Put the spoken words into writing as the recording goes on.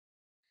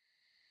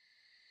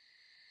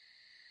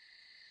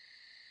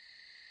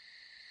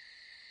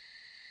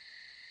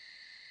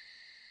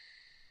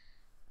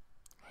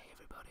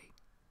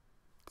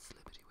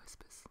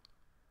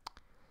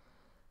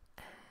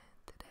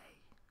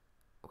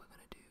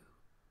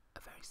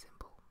very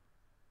simple,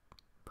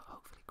 but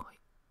hopefully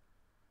quite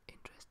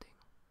interesting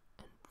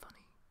and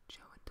funny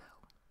show and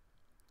tell.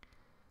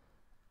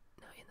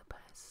 Now, in the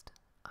past,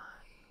 I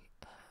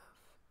have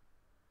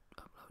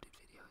uploaded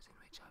videos in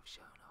which I've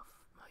shown off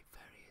my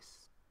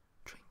various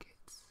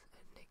trinkets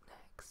and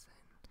knickknacks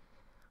and,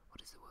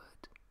 what is the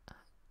word,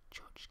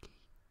 tchotchke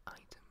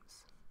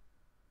items.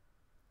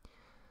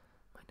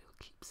 My little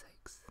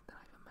keepsakes that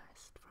I've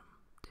amassed from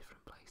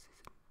different places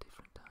in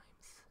different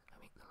times. I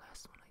think the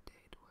last one I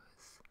did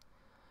was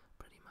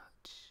pretty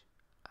much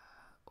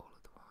all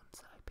of the ones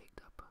that I picked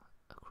up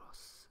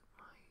across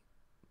my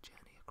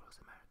journey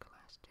across America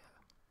last year.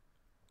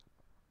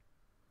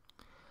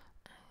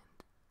 And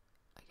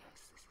I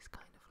guess this is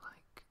kind of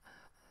like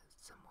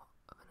somewhat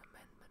of an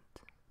amendment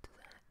to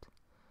that,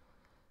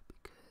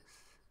 because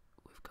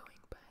with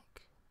going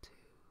back to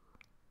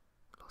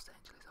Los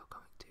Angeles, or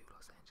going to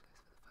Los Angeles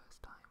for the first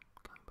time,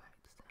 going back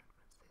to San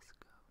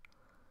Francisco,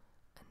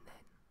 and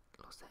then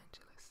Los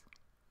Angeles,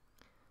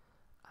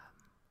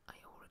 I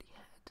already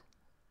had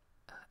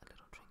a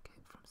little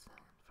trinket from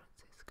San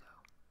Francisco,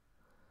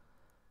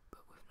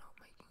 but with not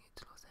making it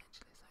to Los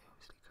Angeles, I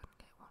obviously couldn't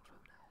get one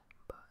from there,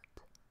 but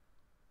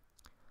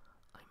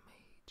I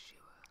made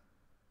sure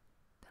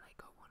that I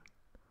got one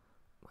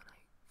when I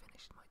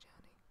finished my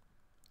journey,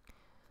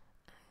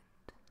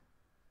 and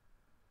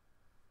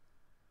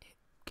it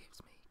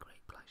gives me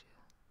great pleasure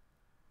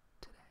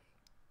today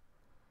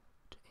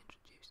to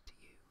introduce to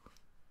you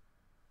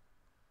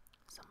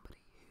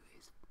somebody who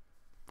is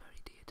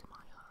very dear to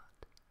my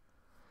heart,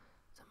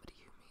 somebody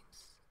who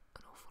means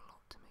an awful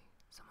lot to me,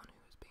 someone who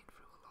has been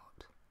through a lot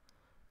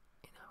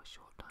in our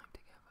short time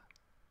together,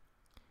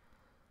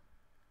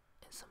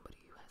 and somebody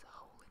who has a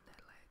hole in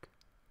their leg,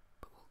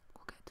 but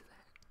we'll get to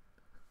that.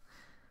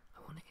 I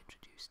want to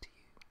introduce to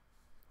you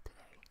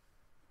today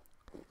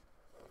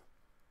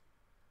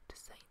to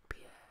St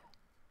Pierre,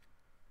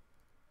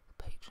 the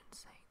patron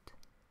saint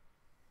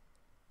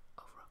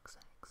of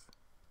rucksacks.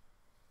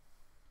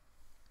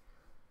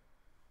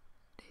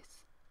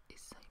 This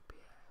is St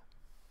Pierre,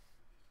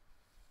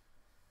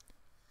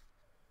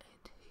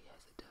 and he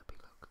has a derpy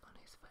look on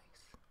his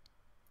face,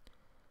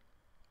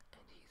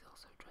 and he's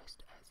also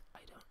dressed as,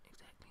 I don't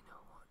exactly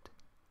know what.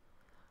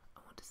 I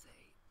want to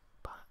say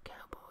part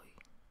cowboy,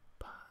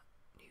 part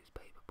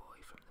newspaper boy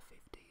from the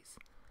 50s,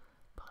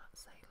 part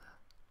sailor.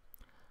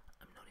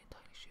 I'm not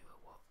entirely sure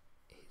what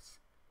his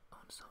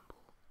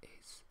ensemble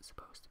is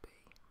supposed to be,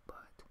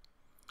 but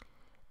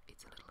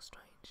it's a little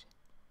strange.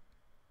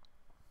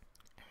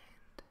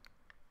 And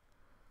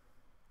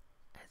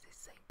as is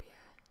St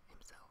Pierre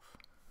himself.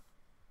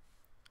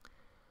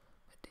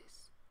 But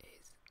this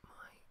is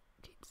my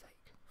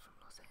keepsake from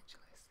Los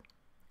Angeles,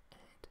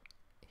 and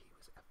he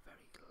was a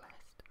very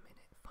last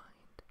minute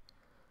find.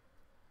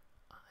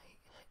 I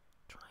had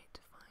tried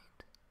to find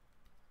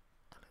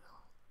a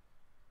little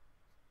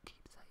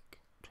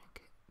keepsake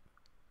trinket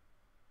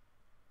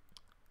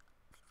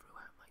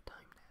throughout my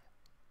time there,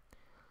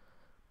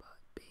 but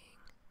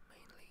being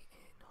mainly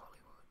in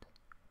Hollywood,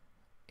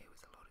 it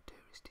was a lot of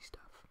touristy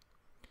stuff.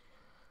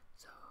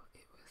 So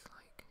it was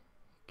like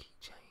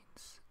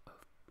keychains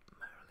of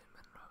Marilyn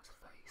Monroe's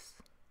face,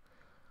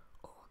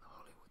 or the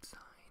Hollywood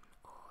sign,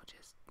 or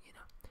just, you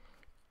know,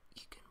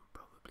 you can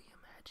probably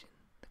imagine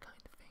the kind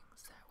of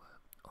things that were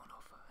on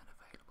offer and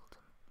available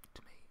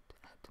to me to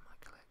add to my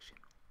collection.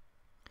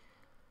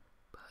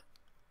 But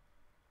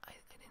I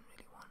didn't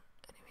really want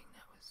anything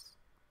that was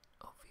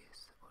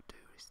obvious or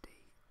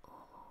touristy,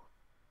 or,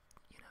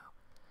 you know,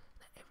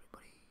 that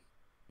everybody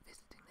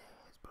visiting there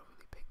has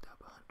probably picked up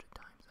 100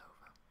 times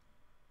over.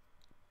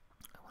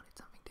 I wanted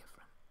something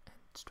different and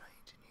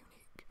strange and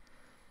unique,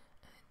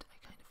 and I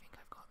kind of think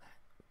I've got that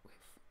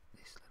with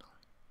this little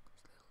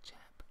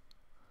chap.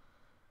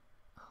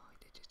 Oh, I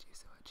did just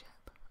use the word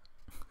chap.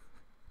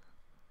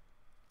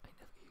 I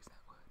never use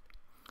that word.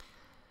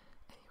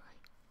 Anyway,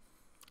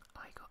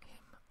 I got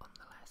him on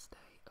the last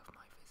day of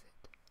my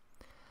visit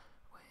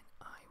when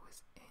I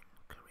was in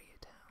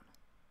Koreatown,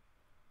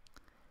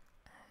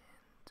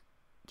 and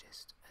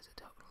just as a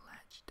total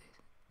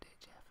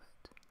ditch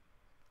effort,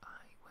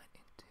 I went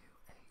into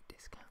a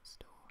discount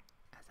store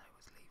as I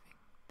was leaving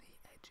the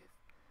edge of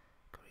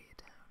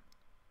Koreatown,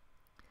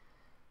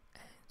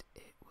 and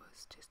it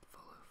was just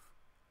full of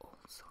all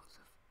sorts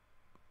of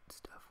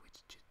stuff which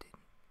just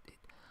didn't,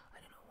 I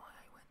don't know why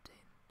I went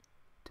in,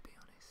 to be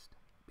honest,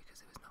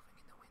 because there was nothing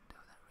in the window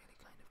that really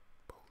kind of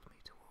pulled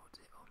me towards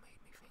it or made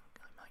me think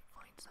I might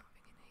find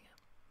something in here.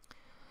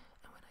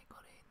 And when I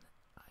got in,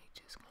 I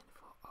just kind of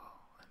thought,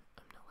 oh, I'm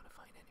not going to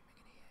find anything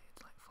in here.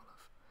 It's like full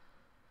of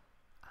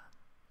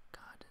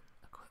garden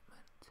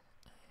equipment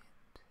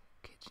and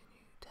kitchen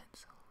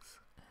utensils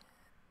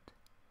and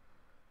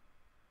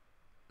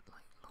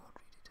like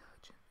laundry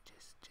detergent,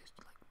 just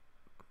like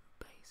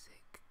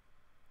basic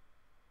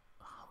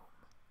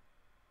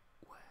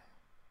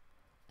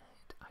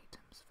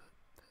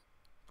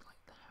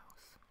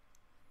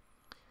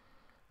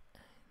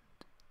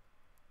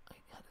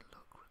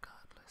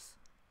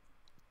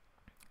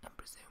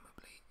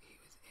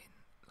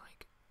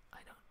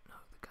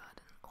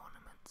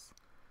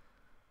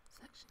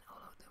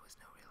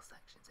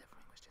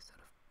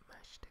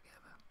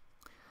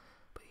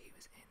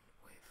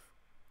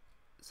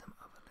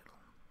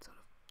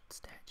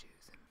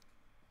statues and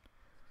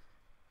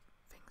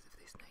things of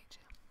this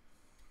nature.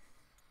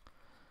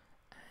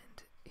 And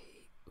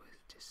he was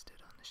just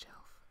stood on the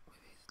shelf with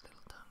his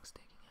little tongue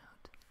sticking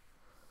out,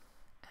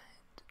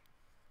 and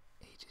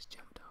he just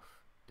jumped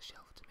off the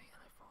shelf to me, and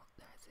I thought,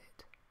 that's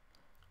it.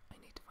 I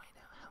need to find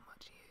out how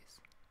much he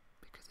is,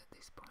 because at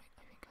this point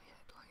I think I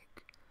had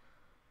like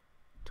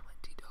 $20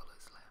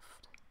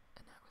 left,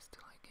 and that was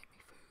to like get me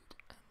food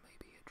and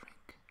maybe a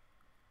drink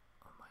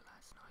on my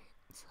last night,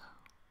 so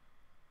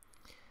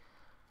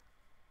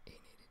he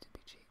needed to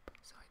be cheap.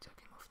 So I took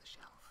him off the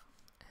shelf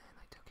and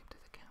I took him to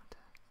the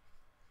counter,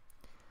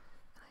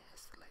 and I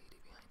asked the lady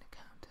behind the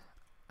counter,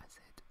 I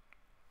said,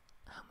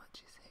 how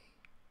much is he?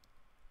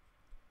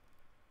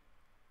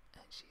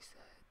 And she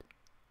said,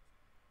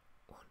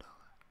 $1.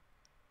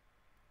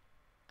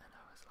 And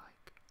I was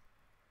like,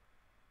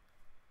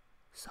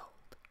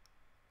 sold.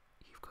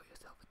 You've got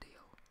yourself a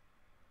deal.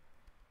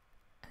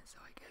 And so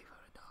I gave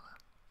her $1,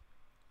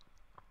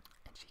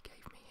 and she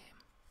gave me him.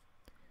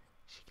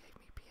 She gave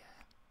me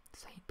Pierre,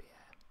 St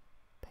Pierre,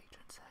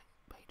 patron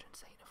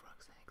saint of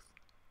Rucksacks.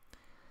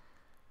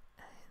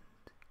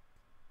 And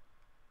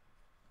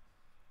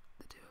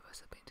the two of us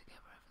have been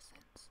together ever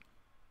since.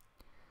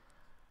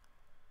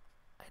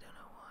 I don't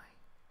know why.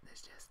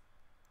 There's just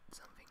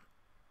something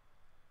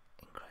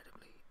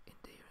incredibly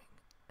endearing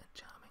and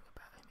charming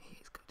about him.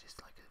 He's got just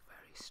like a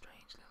very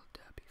strange little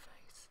derpy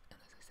face, and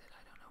as I said,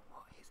 I don't know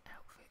what his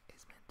outfit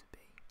is meant to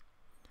be.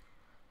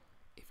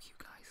 If you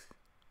guys,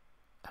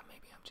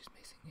 maybe I'm just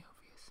missing the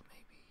obvious,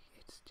 maybe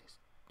it's just,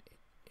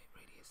 it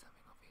really is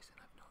something obvious and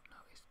I've not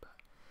noticed, but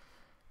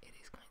it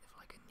is kind of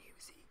like a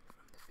newsie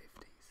from the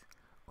 50s,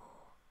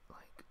 or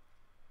like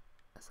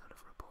a sort of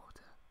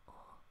reporter,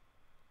 or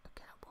a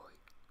cowboy,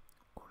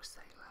 or a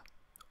sailor,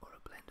 or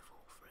a blend of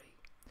all three.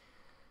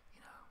 You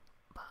know,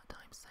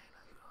 part-time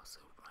sailor who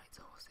also rides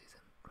horses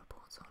and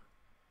reports on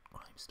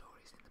crime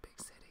stories in the big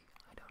city.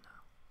 I don't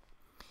know.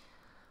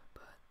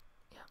 But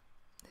yeah,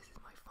 this is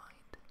my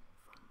find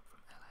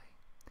from LA.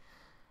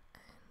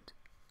 And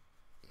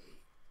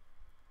he,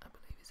 I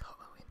believe, is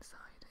hollow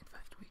inside. In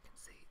fact, we can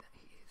see that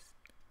he is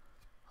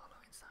hollow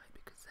inside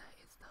because there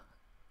is the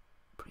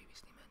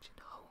previously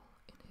mentioned hole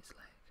in his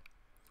leg.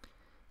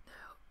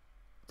 Now,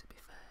 to be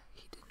fair,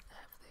 he didn't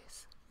have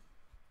this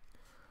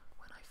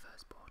when I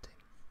first bought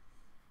him.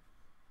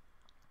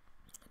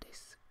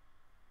 This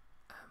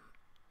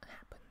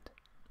happened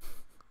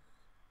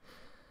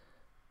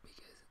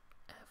because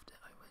after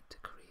I went to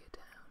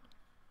Koreatown,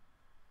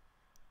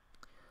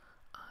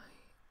 I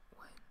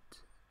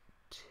went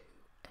to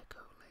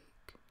Echo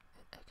Lake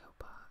and Echo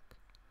Park,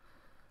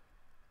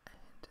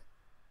 and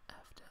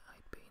after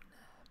I'd been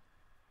there,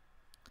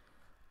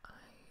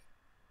 I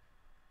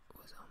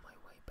was on my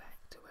way back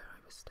to where I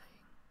was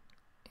staying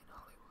in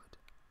Hollywood,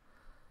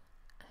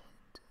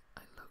 and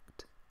I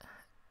looked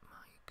at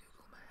my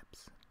Google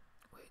Maps,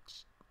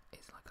 which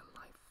is like a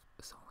life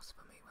source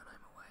for me when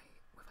I'm away.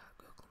 Without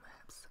Google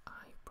Maps,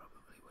 I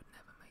probably would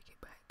never make it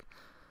back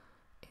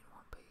in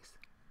one piece.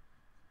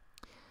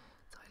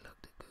 So I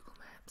looked at Google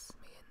Maps,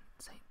 me and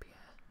St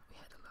Pierre, we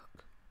had a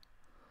look,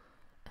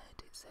 and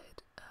it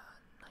said a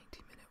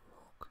 90-minute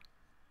walk,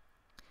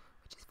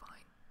 which is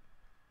fine.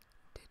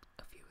 Did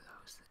a few of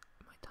those in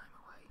my time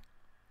away,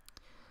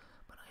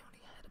 but I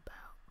only had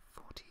about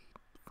 46%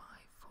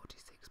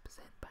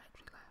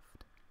 battery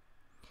left,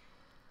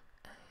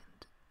 and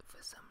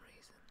for some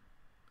reason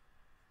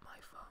my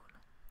phone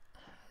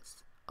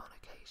has on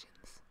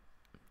occasions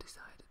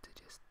decided to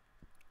just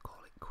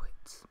call it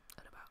quits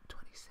at about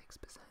 26%,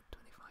 25%.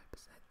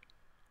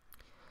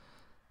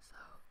 So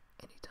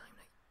anytime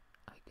that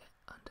I get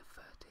under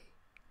 30,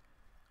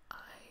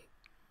 I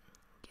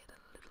get a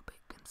little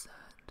bit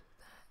concerned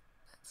that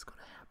that's going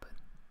to happen,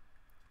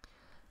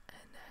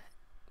 and that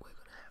we're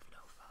going to have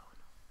no phone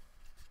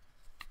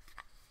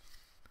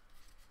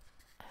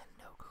and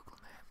no Google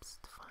Maps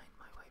to find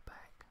my way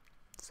back.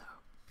 So,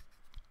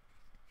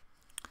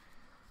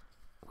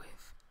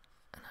 with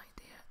an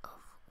idea of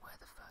where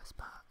the first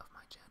part of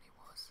my journey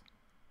was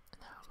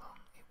and how long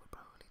it would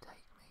probably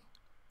take me,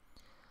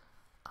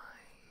 I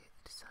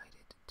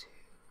decided to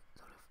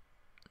sort of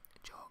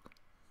jog,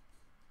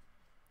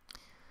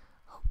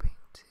 hoping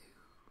to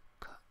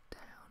cut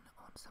down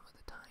on some of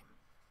the time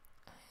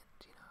and,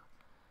 you know,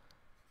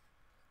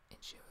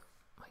 ensure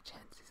my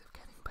chances of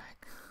getting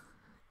back,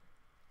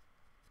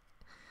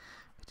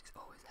 which is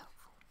always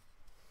helpful.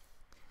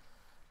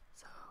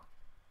 So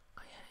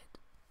I had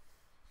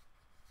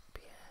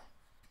Pierre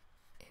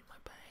in my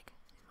bag,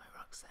 in my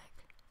rucksack,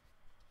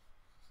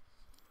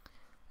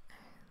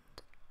 and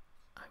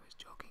I was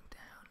jogging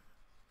down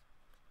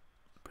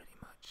pretty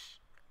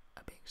much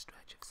a big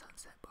stretch of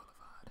Sunset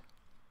Boulevard,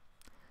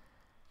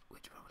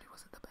 which probably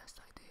wasn't the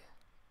best idea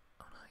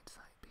on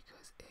hindsight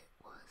because it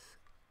was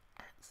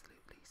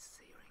absolutely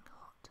searing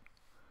hot.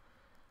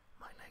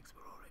 My legs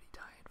were already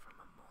tired from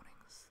a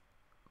morning's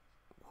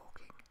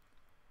walking,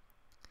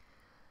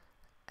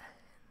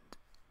 and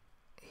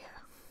yeah,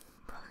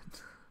 but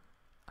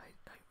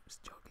I was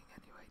jogging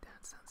anyway down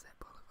Sunset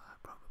Boulevard,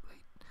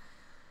 probably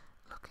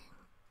looking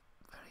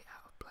very out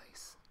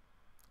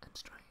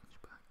strange,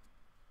 but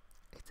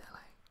it's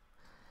LA,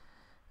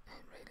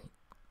 and really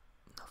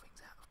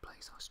nothing's out of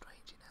place or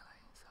strange in LA,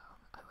 so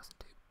I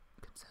wasn't too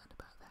concerned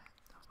about that.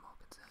 I was more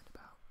concerned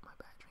about my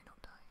battery not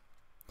dying,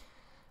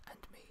 and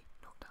me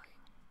not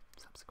dying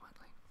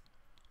subsequently.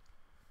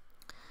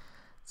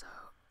 So,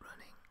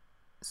 running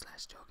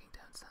 / jogging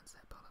down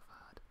Sunset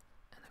Boulevard,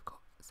 and I've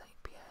got St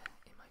Pierre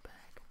in my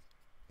bag,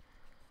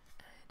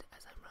 and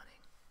as I'm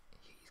running,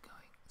 he's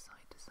going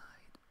side to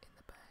side in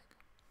the bag,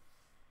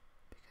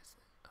 because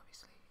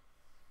obviously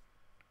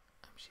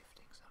I'm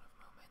shifting sort of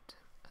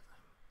momentum as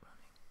I'm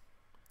running,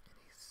 and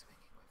he's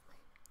swinging with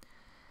me,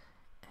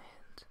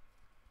 and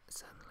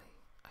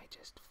suddenly I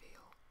just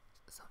feel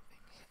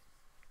something hit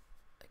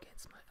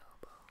against my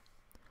elbow,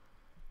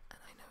 and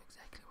I know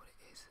exactly what it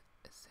is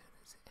as soon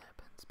as it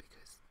happens,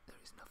 because there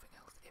is nothing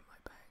else in my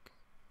bag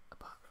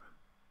apart from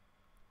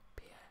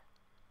Pierre,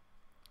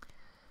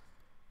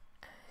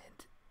 and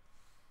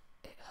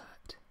it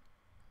hurt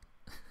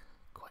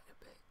quite a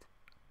bit,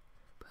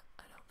 but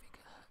I don't think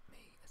it hurt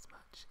me as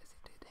much as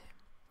it did him,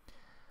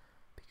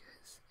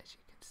 because as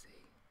you can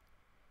see,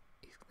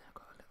 he's now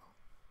got a little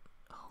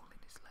hole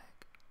in his leg.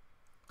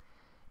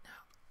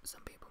 Now,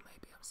 some people may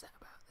be upset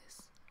about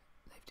this.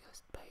 They've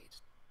just paid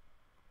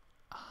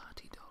a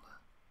hearty dollar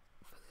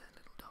for their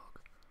little dog,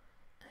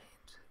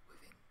 and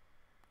within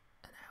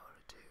an hour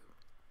or two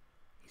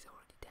he's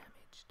already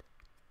damaged.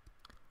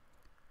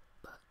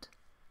 But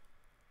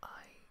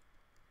I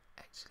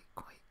actually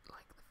quite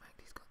like the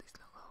fact he's got this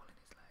little hole in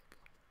his leg,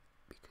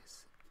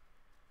 because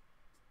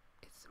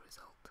it's the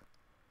result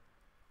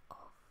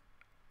of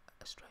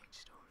a strange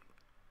story.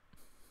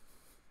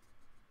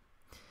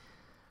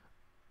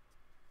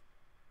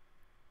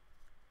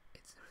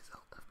 It's the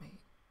result of me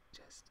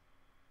just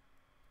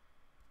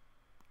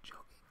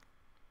jogging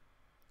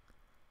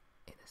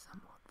in a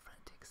somewhat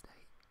frantic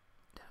state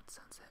down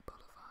Sunset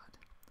Boulevard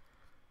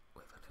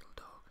with a little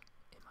dog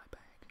in my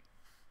bag,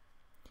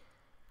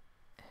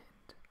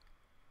 and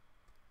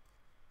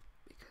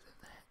because of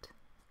that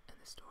and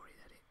the story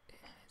that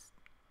it has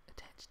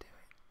attached to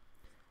it,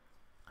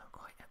 I'm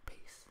quite at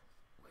peace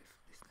with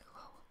this little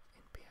hole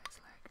in Pierre's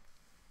leg.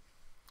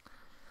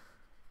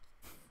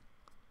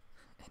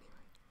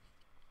 Anyway,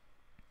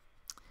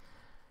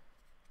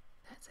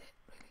 that's it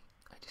really.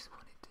 I just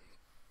wanted to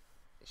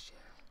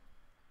share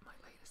my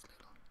latest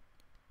little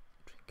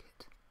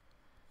trinket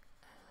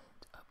and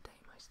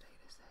update my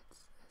status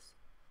as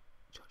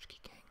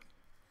Tchotchke King,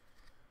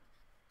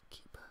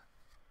 keeper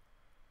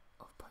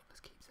of pointless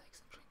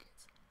keepsakes and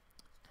trinkets,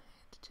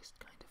 and just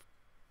kind of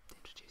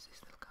introduce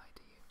this little guy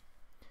to you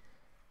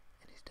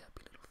and his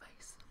derpy little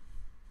face.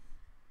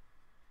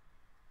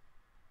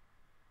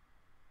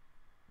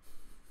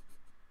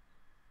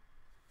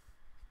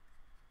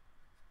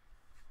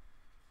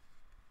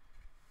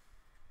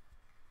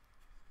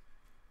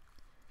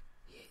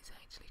 He is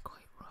actually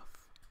quite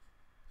rough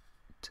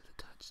to the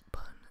touch,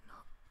 pun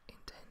not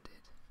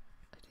intended.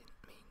 I didn't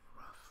mean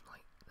rough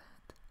like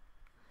that.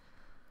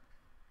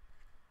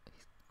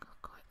 He's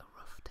got quite a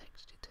rough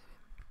texture to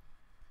him,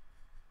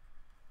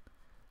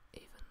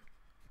 even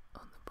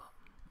on the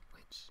bottom,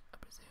 which I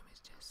presume is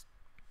just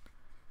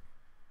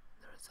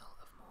the result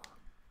of more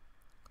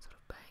sort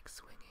of bag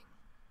swinging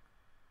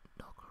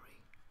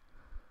knockery.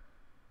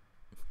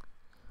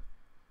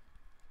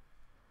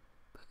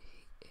 But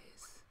he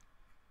is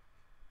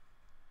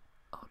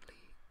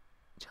oddly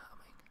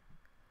charming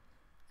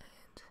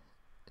and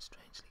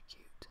strangely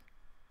cute,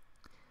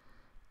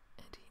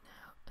 and he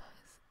now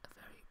has a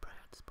very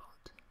proud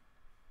spot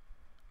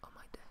on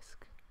my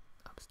desk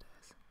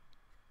upstairs.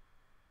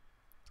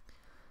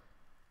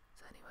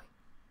 So anyway,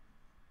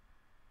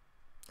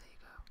 there you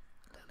go,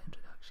 a little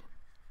introduction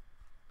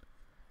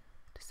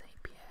to St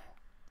Pierre,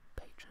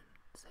 patron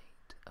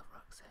saint of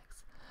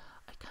rucksacks.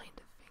 I kind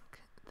of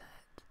think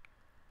that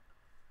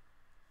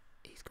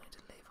he's going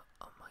to live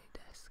on my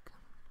desk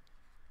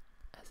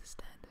as a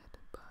standard,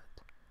 but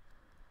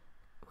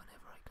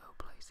whenever I go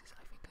places,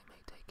 I think I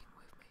may take him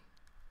with me.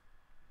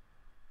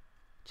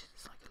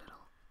 Just like a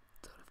little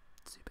sort of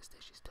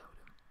superstitious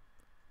totem.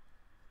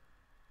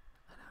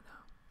 I don't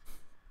know.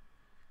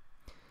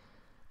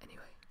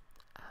 Anyway,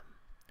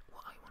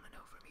 what I want to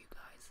know from you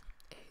guys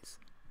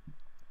is,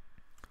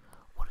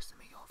 what are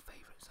some of your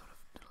favourite sort of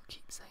little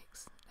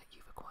keepsakes that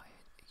you've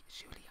acquired?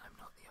 Surely I'm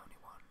not the only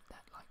one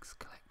that likes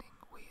collecting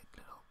weird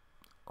little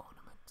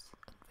ornaments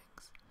and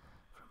things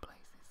from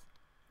places.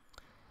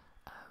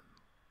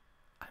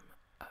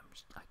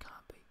 I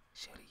can't be.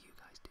 Surely you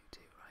guys do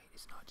too, right?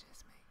 It's not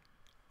just me.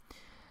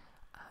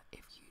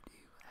 If you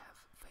do have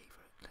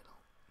favourite little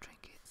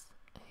trinkets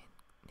and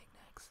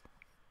knickknacks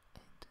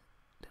and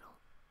little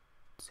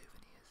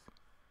souvenirs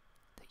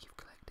that you've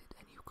collected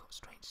and you've got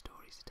strange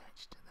stories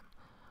attached to them,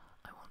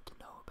 I want to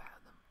know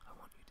about them. I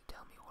want you to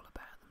tell me all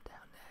about them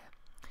down there.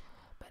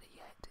 Better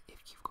yet,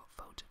 if you've got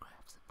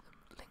photographs of them,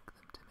 link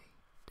them to me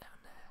down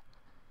there.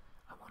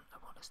 I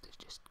want us to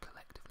just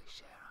collectively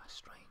share our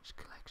strange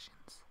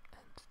collections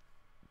and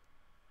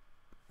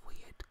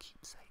weird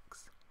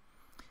keepsakes.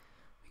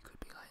 We could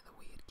be like the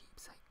Weird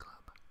Keepsake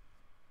Club.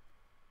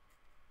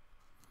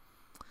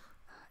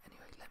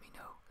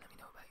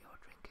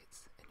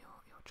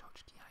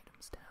 touchy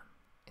items down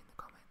in the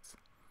comments.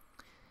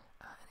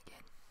 And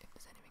again, if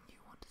there's anything you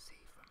want to see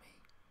from me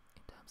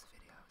in terms of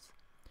videos,